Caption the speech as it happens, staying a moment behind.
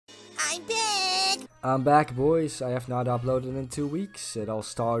I'm back! I'm back, boys. I have not uploaded in 2 weeks. It all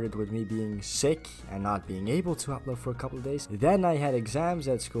started with me being sick and not being able to upload for a couple of days. Then I had exams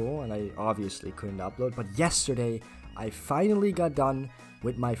at school and I obviously couldn't upload. But yesterday, I finally got done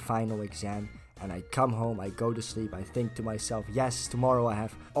with my final exam. And I come home, I go to sleep, I think to myself, yes, tomorrow I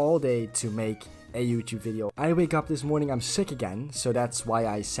have all day to make a YouTube video. I wake up this morning, I'm sick again, so that's why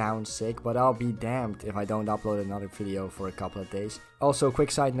I sound sick, but I'll be damned if I don't upload another video for a couple of days. Also,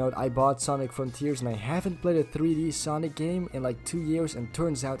 quick side note, I bought Sonic Frontiers and I haven't played a 3D Sonic game in like 2 years, and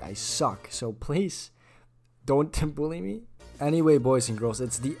turns out I suck, so please, don't bully me. Anyway, boys and girls,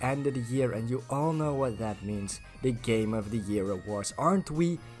 it's the end of the year and you all know what that means. The Game of the Year awards. Aren't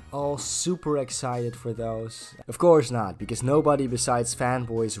we all super excited for those? Of course not, because nobody besides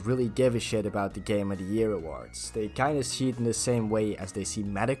fanboys really give a shit about the Game of the Year awards. They kinda see it in the same way as they see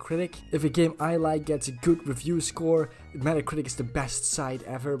Metacritic. If a game I like gets a good review score, Metacritic is the best site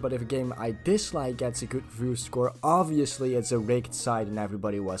ever, but if a game I dislike gets a good review score, obviously it's a rigged site and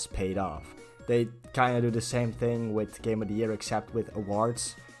everybody was paid off. They kinda do the same thing with Game of the Year except with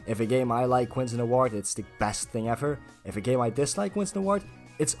awards. If a game I like wins an award, it's the best thing ever. If a game I dislike wins an award,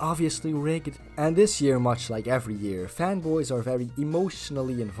 it's obviously rigged. And this year, much like every year, fanboys are very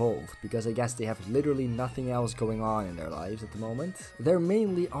emotionally involved because I guess they have literally nothing else going on in their lives at the moment. They're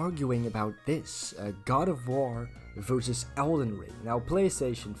mainly arguing about this, God of War versus Elden Ring. Now,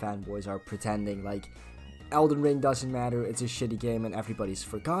 PlayStation fanboys are pretending like Elden Ring doesn't matter, it's a shitty game and everybody's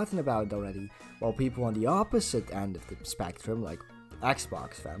forgotten about it already, while people on the opposite end of the spectrum, like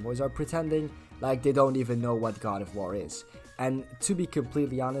Xbox fanboys, are pretending like they don't even know what God of War is. And to be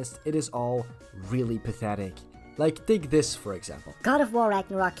completely honest, it is all really pathetic. Like, take this for example. God of War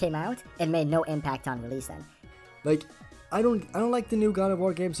Ragnarok came out, it made no impact on release then. Like, I don't like the new God of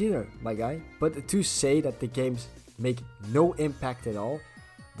War games either, my guy. But to say that the games make no impact at all,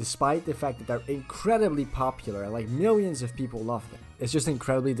 despite the fact that they're incredibly popular and like millions of people love them, it's just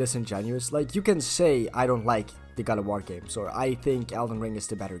incredibly disingenuous. Like, you can say I don't like the God of War games, or I think Elden Ring is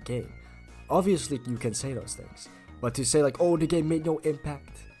the better game. Obviously you can say those things. But to say like, oh, the game made no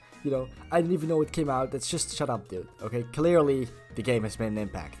impact, you know, I didn't even know it came out, that's just shut up, dude, okay? Clearly, the game has made an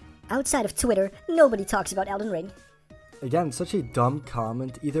impact. Outside of Twitter, nobody talks about Elden Ring. Again, such a dumb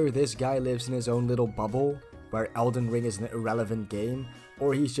comment. Either this guy lives in his own little bubble, where Elden Ring is an irrelevant game,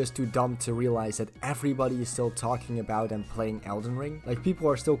 or he's just too dumb to realize that everybody is still talking about and playing Elden Ring. Like, people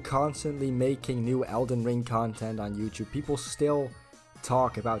are still constantly making new Elden Ring content on YouTube. People still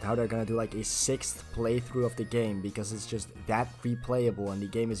talk about how they're gonna do like a 6th playthrough of the game because it's just that replayable and the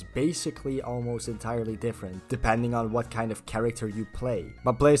game is basically almost entirely different depending on what kind of character you play.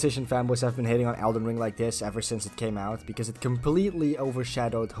 But PlayStation fanboys have been hating on Elden Ring like this ever since it came out because it completely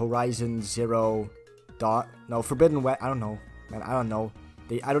overshadowed Horizon Forbidden West. I don't know, man, I don't know.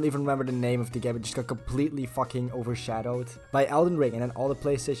 I don't even remember the name of the game. It just got completely fucking overshadowed by Elden Ring, and then all the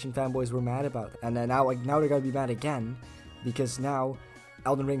PlayStation fanboys were mad about it. And then now they're gonna be mad again because now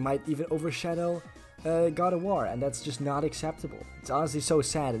Elden Ring might even overshadow God of War, and that's just not acceptable. It's honestly so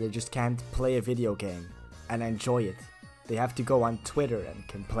sad that they just can't play a video game and enjoy it. They have to go on Twitter and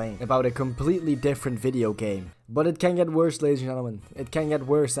complain about a completely different video game. But it can get worse, ladies and gentlemen. It can get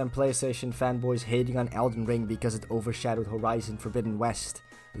worse than PlayStation fanboys hating on Elden Ring because it overshadowed Horizon Forbidden West.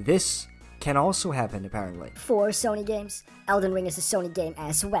 This can also happen, apparently. For Sony games, Elden Ring is a Sony game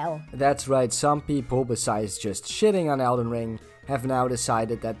as well. That's right, some people, besides just shitting on Elden Ring, have now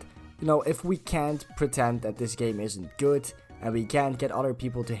decided that, you know, if we can't pretend that this game isn't good, and we can't get other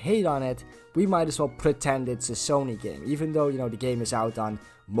people to hate on it, we might as well pretend it's a Sony game, even though, you know, the game is out on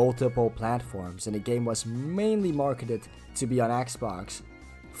multiple platforms, and the game was mainly marketed to be on Xbox.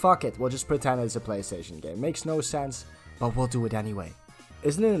 Fuck it, we'll just pretend it's a PlayStation game. Makes no sense, but we'll do it anyway.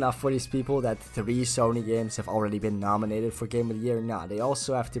 Isn't it enough for these people that 3 Sony games have already been nominated for Game of the Year? Nah, they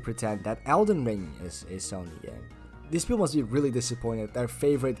also have to pretend that Elden Ring is a Sony game. These people must be really disappointed their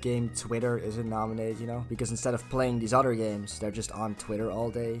favorite game, Twitter, isn't nominated, you know? Because instead of playing these other games, they're just on Twitter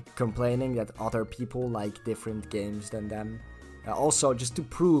all day, complaining that other people like different games than them. Also, just to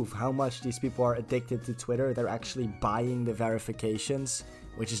prove how much these people are addicted to Twitter, they're actually buying the verifications,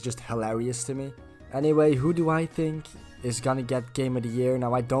 which is just hilarious to me. Anyway, who do I think is gonna get Game of the Year?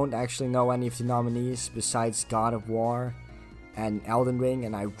 Now, I don't actually know any of the nominees besides God of War and Elden Ring,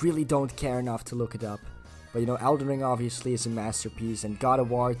 and I really don't care enough to look it up. But you know, Elden Ring obviously is a masterpiece, and God of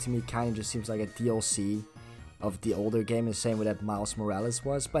War to me kind of just seems like a DLC of the older game, the same way that Miles Morales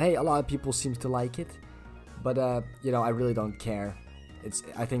was. But hey, a lot of people seem to like it. But you know, I really don't care.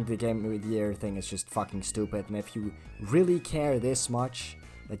 I think the Game of the Year thing is just fucking stupid, and if you really care this much,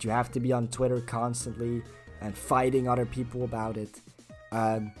 that you have to be on Twitter constantly and fighting other people about it,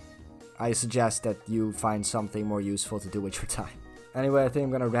 I suggest that you find something more useful to do with your time. Anyway, I think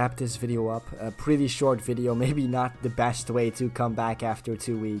I'm gonna wrap this video up. A pretty short video, maybe not the best way to come back after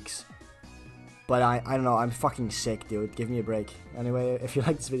 2 weeks. But I don't know, I'm fucking sick, dude. Give me a break. Anyway, if you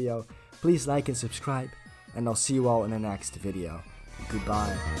like this video, please like and subscribe. And I'll see you all in the next video.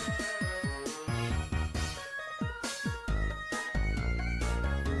 Goodbye.